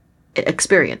personally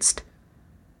experienced.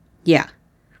 Yeah.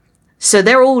 So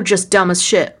they're all just dumb as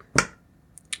shit.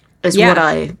 Is what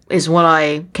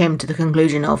I came to the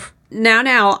conclusion of.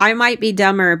 Now, I might be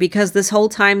dumber, because this whole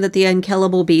time that the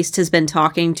unkillable beast has been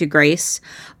talking to Grace,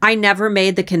 I never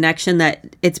made the connection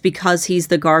that it's because he's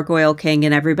the Gargoyle King,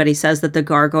 and everybody says that the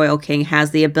Gargoyle King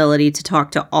has the ability to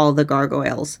talk to all the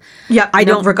gargoyles. Yeah, I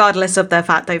don't, regardless of the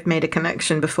fact they've made a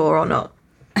connection before or not.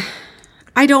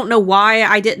 I don't know why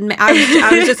I didn't. I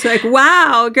was just like,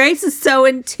 wow, Grace is so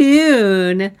in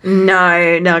tune. No,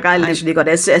 I literally got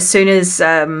it. As soon as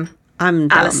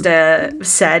Alistair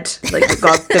said, like,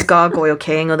 the Gargoyle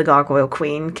King or the Gargoyle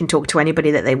Queen can talk to anybody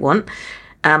that they want.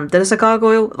 There's a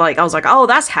gargoyle. Like, I was like, oh,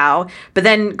 that's how. But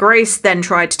then Grace then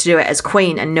tried to do it as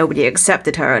Queen, and nobody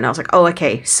accepted her. And I was like, oh,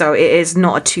 okay. So it is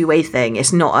not a two-way thing.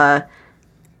 It's not a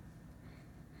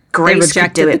Grace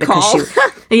could do it because she.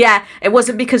 Yeah, it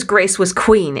wasn't because Grace was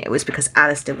Queen. It was because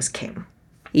Alistair was King.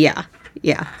 Yeah.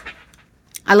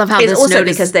 I love how it's also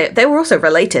because they were also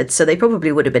related, so they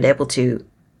probably would have been able to.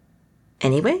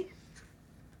 Anyway?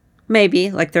 Maybe,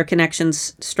 like their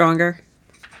connection's stronger.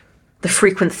 The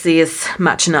frequency is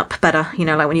matching up better,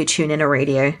 like when you tune in a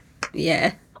radio.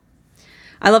 Yeah.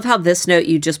 I love how this note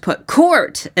you just put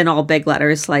court in all big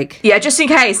letters, like... Yeah, just in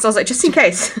case. I was like, just in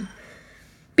case.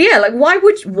 But yeah, like, why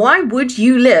would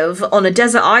you live on a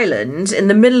desert island in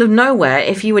the middle of nowhere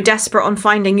if you were desperate on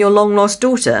finding your long-lost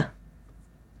daughter?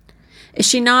 Is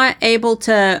she not able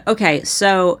to... Okay,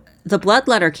 so... The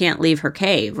bloodletter can't leave her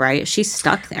cave, right? She's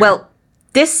stuck there. Well,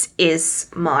 this is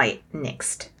my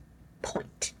next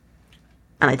point.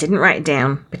 And I didn't write it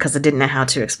down because I didn't know how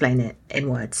to explain it in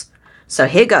words. So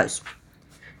here goes.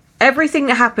 Everything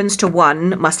that happens to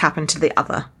one must happen to the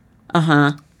other.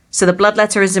 Uh-huh. So the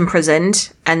bloodletter is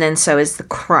imprisoned, and then so is the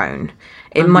crone.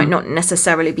 It might not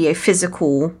necessarily be a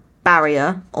physical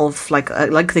barrier of like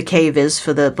the cave is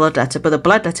for the bloodletter, but the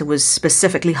bloodletter was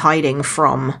specifically hiding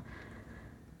from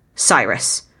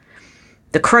Cyrus.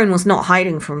 The crone was not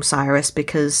hiding from Cyrus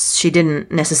because she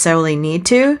didn't necessarily need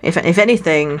to. If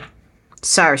anything,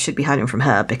 Cyrus should be hiding from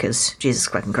her because Jesus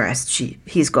fucking Christ,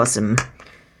 he's got some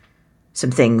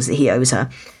things that he owes her.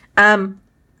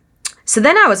 So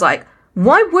then I was like,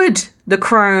 why would the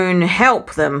crone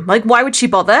help them? Like, why would she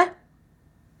bother?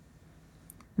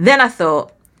 Then I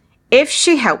thought, if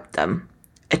she helped them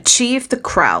achieve the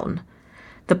crown,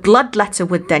 the bloodletter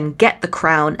would then get the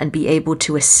crown and be able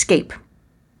to escape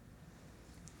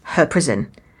her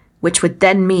prison, which would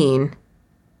then mean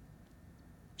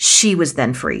she was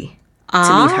then free to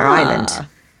leave her island.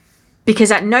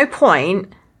 Because at no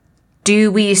point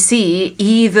do we see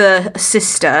either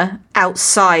sister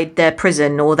outside their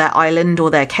prison or their island or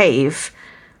their cave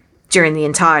during the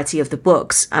entirety of the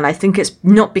books. And I think it's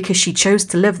not because she chose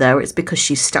to live there, it's because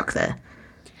she's stuck there.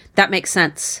 That makes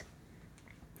sense.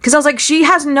 Because I was like, she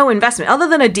has no investment other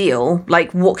than a deal.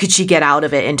 Like, what could she get out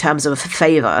of it in terms of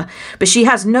favor? But she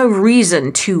has no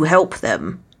reason to help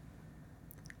them.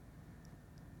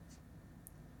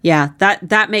 Yeah,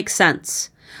 that makes sense.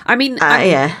 I mean,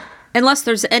 yeah. Unless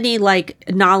there's any like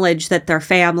knowledge that they're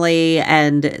family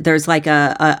and there's like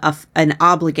an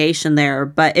obligation there,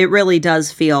 but it really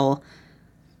does feel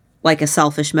like a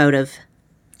selfish motive.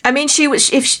 I mean, she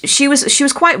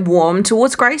was quite warm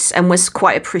towards Grace and was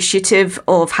quite appreciative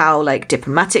of how like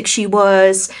diplomatic she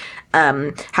was,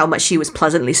 how much she was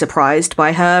pleasantly surprised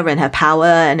by her and her power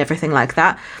and everything like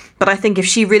that. But I think if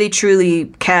she really truly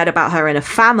cared about her in a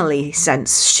family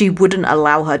sense, she wouldn't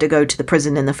allow her to go to the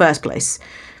prison in the first place.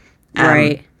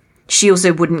 Right. She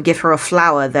also wouldn't give her a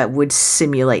flower that would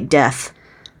simulate death.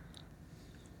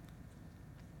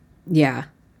 Yeah.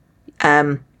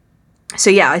 So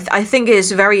yeah, I think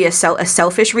it's very a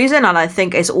selfish reason, and I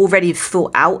think it's already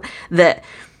thought out that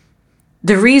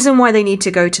the reason why they need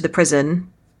to go to the prison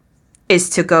is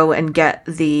to go and get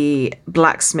the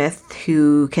blacksmith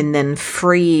who can then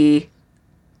free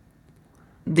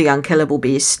the unkillable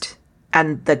beast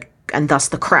and thus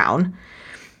the crown.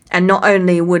 And not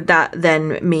only would that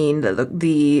then mean that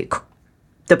the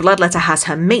bloodletter has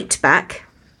her mate back,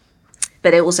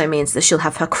 but it also means that she'll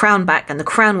have her crown back, and the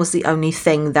crown was the only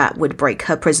thing that would break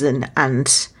her prison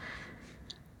and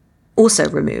also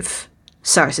remove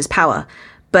Cyrus's power.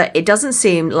 But it doesn't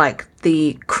seem like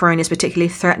the Crone is particularly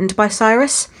threatened by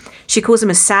Cyrus. She calls him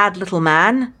a sad little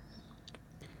man.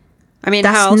 I mean,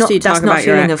 how else do you talk about your ex? That's not a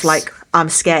feeling of like, I'm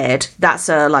scared. That's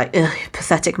a like,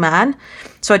 pathetic man.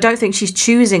 So I don't think she's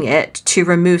choosing it to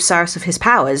remove Cyrus of his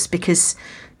powers, because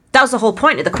that was the whole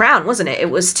point of the crown, wasn't it? It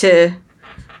was to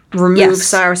remove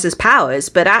Cyrus's powers.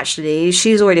 But actually,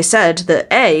 she's already said that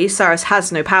A, Cyrus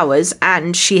has no powers,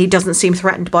 and she doesn't seem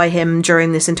threatened by him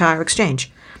during this entire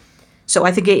exchange. So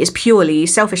I think it is purely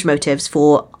selfish motives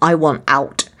for, I want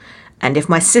out. And if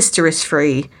my sister is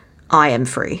free, I am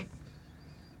free.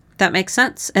 That makes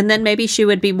sense. And then maybe she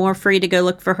would be more free to go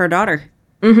look for her daughter.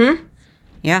 Mm-hmm.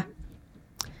 Yeah.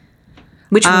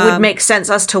 Which would make sense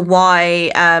as to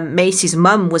why Macy's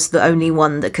mum was the only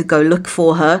one that could go look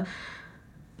for her.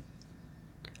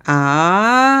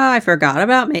 I forgot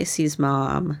about Macy's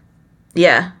mom.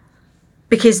 Yeah.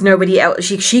 Because nobody else,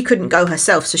 she couldn't go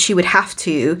herself, so she would have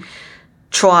to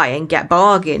try and get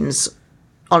bargains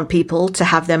on people to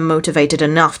have them motivated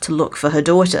enough to look for her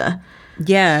daughter.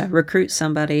 Yeah, recruit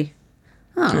somebody.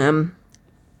 Huh.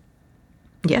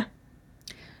 Yeah.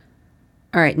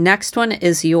 All right, next one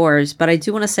is yours, but I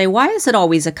do want to say, why is it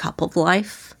always a cup of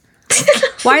life?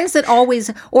 Why is it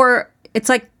always, or it's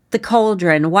like the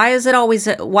cauldron. Why does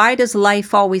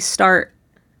life always start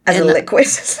as a liquid?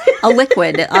 A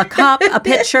liquid, a cup, a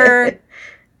pitcher,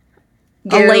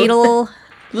 a ladle.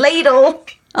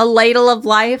 A ladle of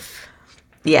life.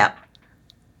 Yeah.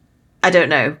 I don't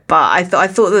know, but I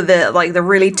thought that the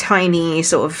really tiny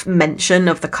sort of mention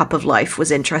of the cup of life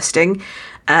was interesting.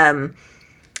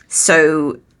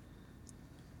 So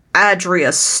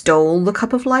Adria stole the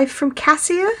cup of life from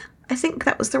Cassia. I think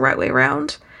that was the right way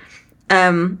around.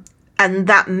 And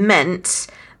that meant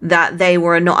that they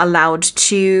were not allowed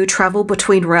to travel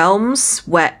between realms,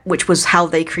 which was how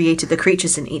they created the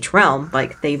creatures in each realm.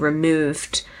 Like, they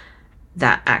removed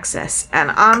that access.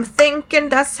 And I'm thinking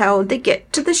that's how they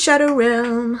get to the Shadow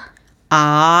Realm.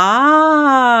 Ah.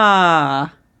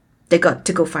 They got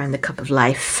to go find the cup of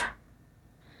life.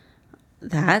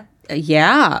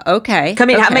 Yeah, okay. I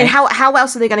mean, how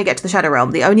else are they going to get to the Shadow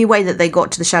Realm? The only way that they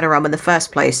got to the Shadow Realm in the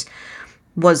first place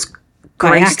was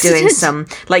Grace doing some...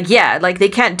 they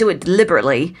can't do it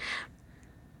deliberately.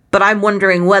 But I'm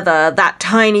wondering whether that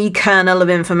tiny kernel of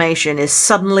information is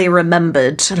suddenly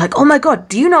remembered. Like, oh my god,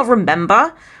 do you not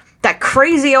remember? That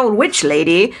crazy old witch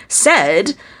lady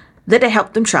said that it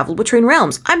helped them travel between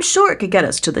realms. I'm sure it could get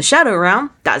us to the Shadow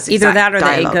Realm. That's either that or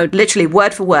dialogue. they go... Literally,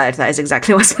 word for word, that is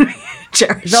exactly what's going to be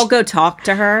cherished. They'll go talk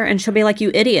to her, and she'll be like,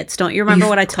 you idiots, don't you remember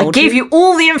what I told you? I gave you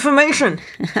all the information.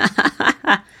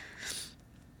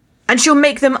 And she'll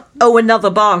make them owe another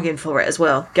bargain for it as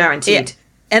well, guaranteed. Yeah.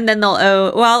 And then they'll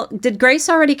owe... Well, did Grace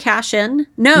already cash in?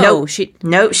 No.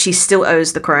 No, she still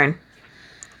owes the Crone.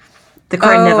 The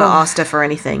Crone never asked her for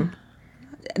anything.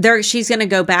 she's going to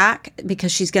go back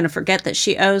because she's going to forget that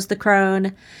she owes the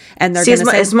Crone. And they're See, going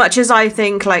to say... as much as I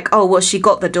think, like, oh, well, she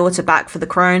got the daughter back for the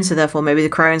Crone, so therefore maybe the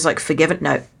Crone's, like, forgiven.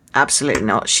 No, absolutely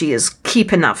not. She is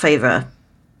keeping that favour.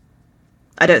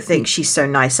 I don't think she's so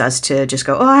nice as to just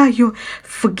go, oh, you're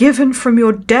forgiven from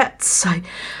your debts.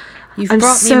 You've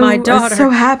brought me my daughter. I'm so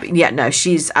happy. Yeah, no,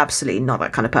 she's absolutely not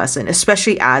that kind of person,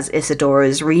 especially as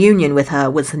Isadora's reunion with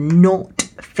her was not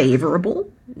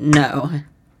favourable. No.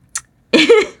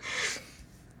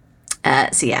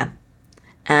 So, yeah.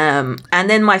 And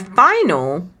then my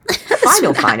final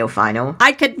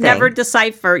I could never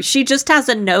decipher. She just has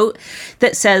a note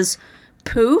that says,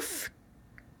 poof,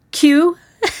 Q.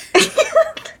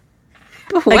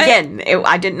 Again,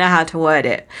 I didn't know how to word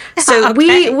it. So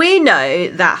Okay. we know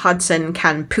that Hudson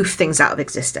can poof things out of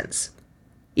existence.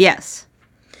 Yes.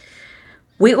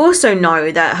 We also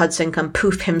know that Hudson can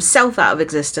poof himself out of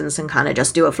existence and kind of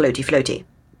just do a floaty.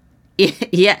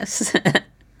 Yes.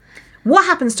 What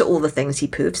happens to all the things he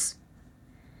poofs?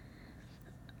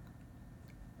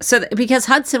 So, because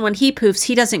Hudson, when he poofs,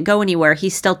 he doesn't go anywhere. He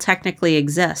still technically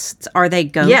exists. Are they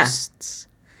ghosts?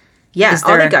 Yeah, Is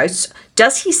are there they ghosts?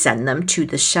 Does he send them to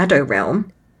the Shadow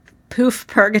Realm? Poof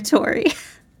purgatory.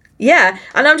 Yeah,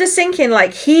 and I'm just thinking,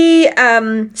 like, he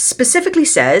specifically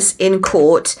says in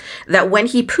court that when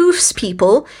he poofs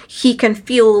people, he can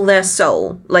feel their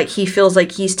soul. Like, he feels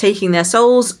like he's taking their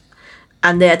souls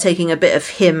and they're taking a bit of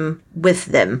him with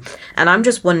them. And I'm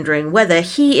just wondering whether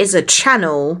he is a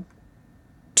channel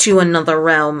to another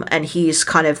realm and he's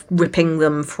kind of ripping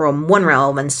them from one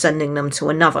realm and sending them to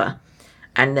another.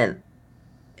 And then,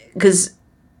 because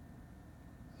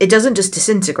it doesn't just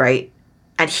disintegrate,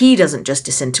 and he doesn't just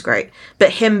disintegrate,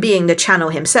 but him being the channel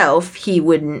himself, he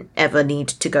wouldn't ever need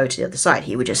to go to the other side.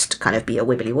 He would just kind of be a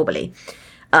wibbly wobbly.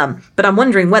 But I'm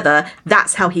wondering whether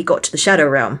that's how he got to the Shadow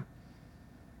Realm.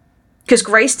 Because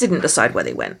Grace didn't decide where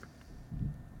they went.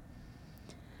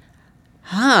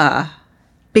 Huh.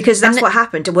 Because that's what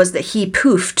happened, was that he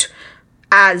poofed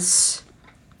as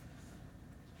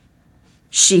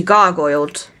she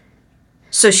gargoyled.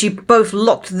 So she both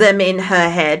locked them in her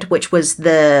head, which was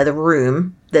the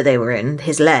room that they were in,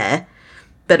 his lair.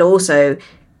 But also,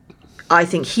 I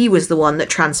think he was the one that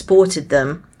transported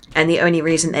them. And the only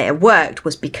reason that it worked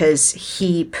was because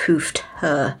he poofed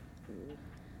her.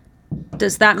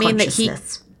 Does that mean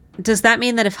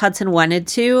that if Hudson wanted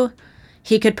to,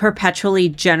 he could perpetually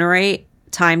generate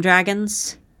time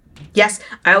dragons? Yes,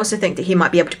 I also think that he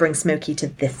might be able to bring Smokey to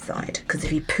this side. Because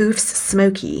if he poofs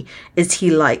Smokey, is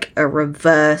he like a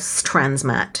reverse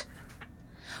transmat?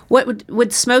 What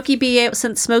would Smokey be able,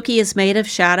 since Smokey is made of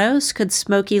shadows, could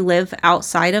Smokey live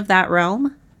outside of that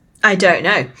realm? I don't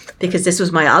know, because this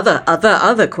was my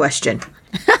other question.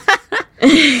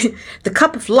 The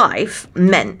Cup of Life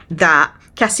meant that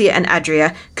Cassia and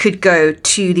Adria could go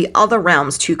to the other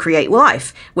realms to create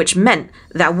life, which meant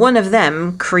that one of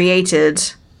them created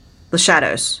the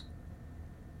shadows.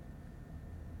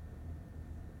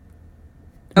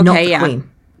 Okay, not the yeah. Queen.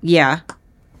 Yeah.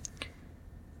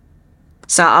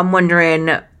 So I'm wondering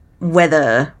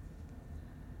whether...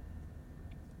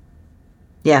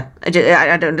 Yeah, I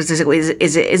don't know. Is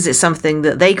it something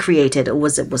that they created, or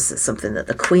was it something that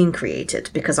the Queen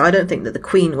created? Because I don't think that the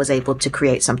Queen was able to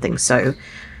create something so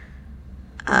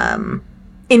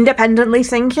independently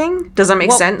thinking. Does that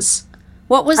make sense?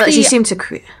 What was she seemed to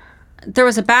create? There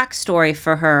was a backstory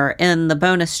for her in the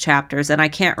bonus chapters, and I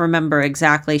can't remember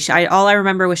exactly. All I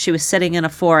remember was she was sitting in a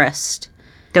forest.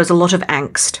 There was a lot of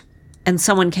angst, and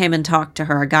someone came and talked to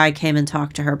her. A guy came and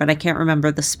talked to her, but I can't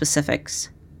remember the specifics.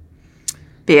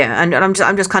 But yeah, and I'm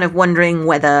just kind of wondering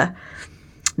whether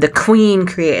the Queen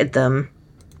created them,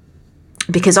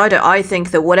 because I think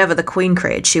that whatever the Queen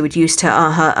created, she would use to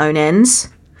her own ends.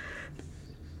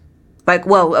 Like,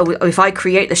 well, if I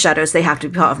create the shadows, they have to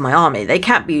be part of my army. They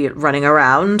can't be running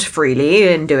around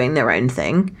freely and doing their own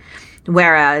thing.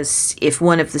 Whereas if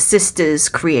one of the sisters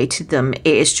created them, it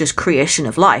is just creation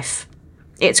of life.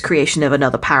 It's creation of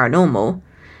another paranormal.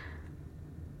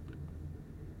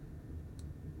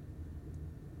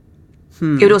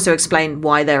 It would also explain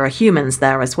why there are humans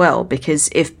there as well, because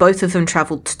if both of them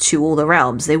travelled to all the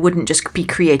realms, they wouldn't just be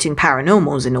creating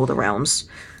paranormals in all the realms.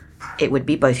 It would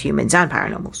be both humans and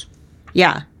paranormals.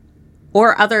 Yeah.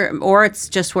 Or it's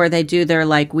just where they do their,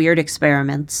 like, weird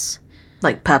experiments.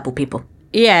 Like purple people.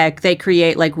 Yeah, they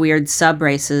create, like, weird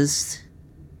sub-races.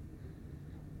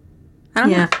 I don't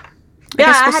know.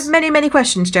 I had many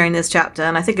questions during this chapter,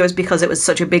 and I think it was because it was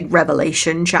such a big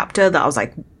revelation chapter that I was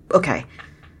like, okay,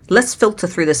 let's filter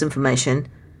through this information.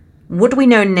 What do we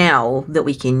know now that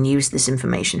we can use this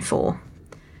information for?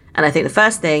 And I think the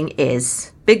first thing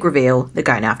is big reveal, they're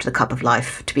going after the Cup of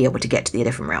Life to be able to get to the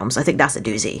different realms. I think that's a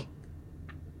doozy.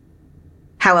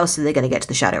 How else are they going to get to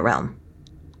the Shadow Realm?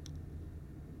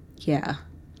 Yeah.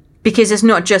 Because it's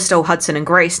not just, Hudson and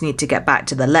Grace need to get back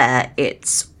to the lair.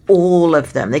 It's all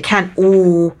of them. They can't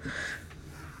all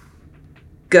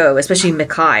go, especially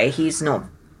Mackay. He's not...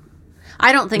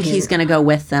 I don't think he's going to go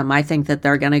with them. I think that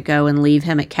they're going to go and leave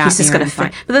him at Katmere. He's just going to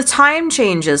fight. But the time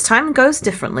changes. Time goes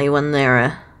differently when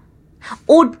they're...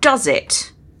 Or does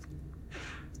it?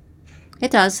 It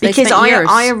does. Because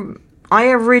I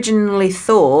originally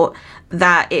thought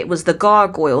that it was the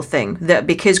gargoyle thing. That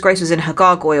because Grace was in her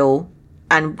gargoyle,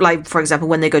 and like, for example,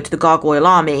 when they go to the gargoyle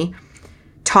army,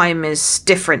 time is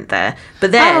different there.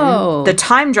 But then the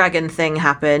time dragon thing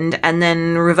happened and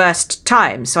then reversed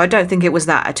time. So I don't think it was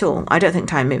that at all. I don't think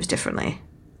time moves differently.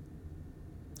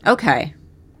 Okay.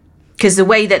 Because the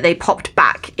way that they popped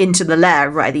back into the lair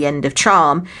right at the end of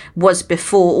Charm was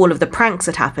before all of the pranks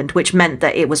had happened, which meant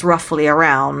that it was roughly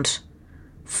around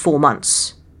 4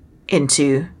 months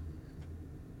into...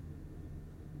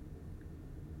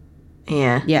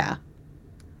 Yeah. Yeah.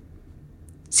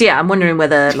 So yeah, I'm wondering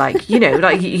whether, like, you know,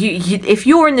 like you, if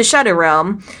you're in the Shadow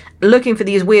Realm looking for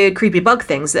these weird, creepy bug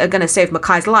things that are going to save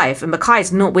Mackay's life, and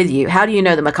Mackay's not with you, how do you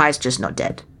know that Mackay's just not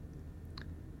dead?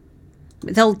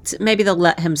 Maybe they'll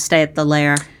let him stay at the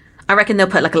lair. I reckon they'll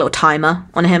put like a little timer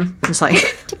on him. It's like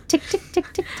tick tick tick tick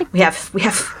tick tick. We have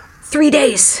 3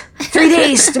 days. 3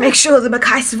 days to make sure that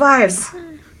Mackay survives.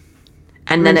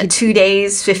 And then at 2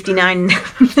 days, 59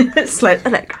 minutes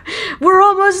later, we're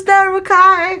almost there,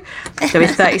 Mackay. There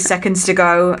is 30 seconds to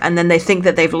go, and then they think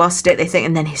that they've lost it. They think,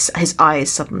 and then his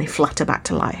eyes suddenly flutter back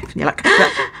to life. And you're like,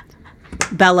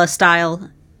 Bella style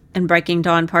in Breaking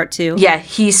Dawn Part 2. Yeah,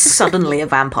 he's suddenly a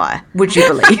vampire. Would you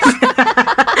believe?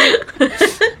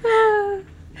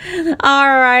 All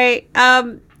right.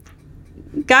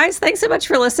 Guys, thanks so much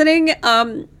for listening.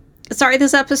 Sorry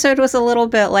this episode was a little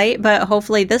bit late, but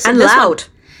hopefully this... And this loud. One,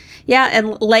 yeah,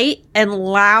 and late and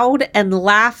loud and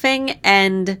laughing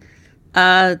and...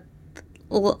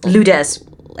 Luders.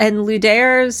 And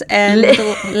Luders and...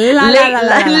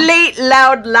 Late,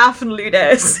 loud, laugh and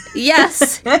Luders.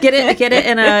 Yes. Get it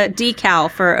in a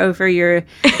decal for over your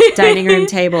dining room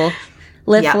table.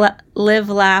 Live,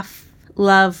 laugh,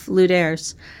 love,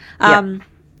 Luders. All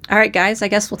right, guys, I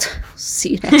guess we'll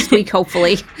see you next week,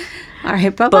 hopefully. All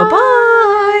right, bye-bye.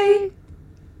 Bye-bye.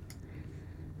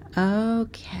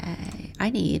 Okay.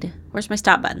 Where's my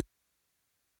stop button?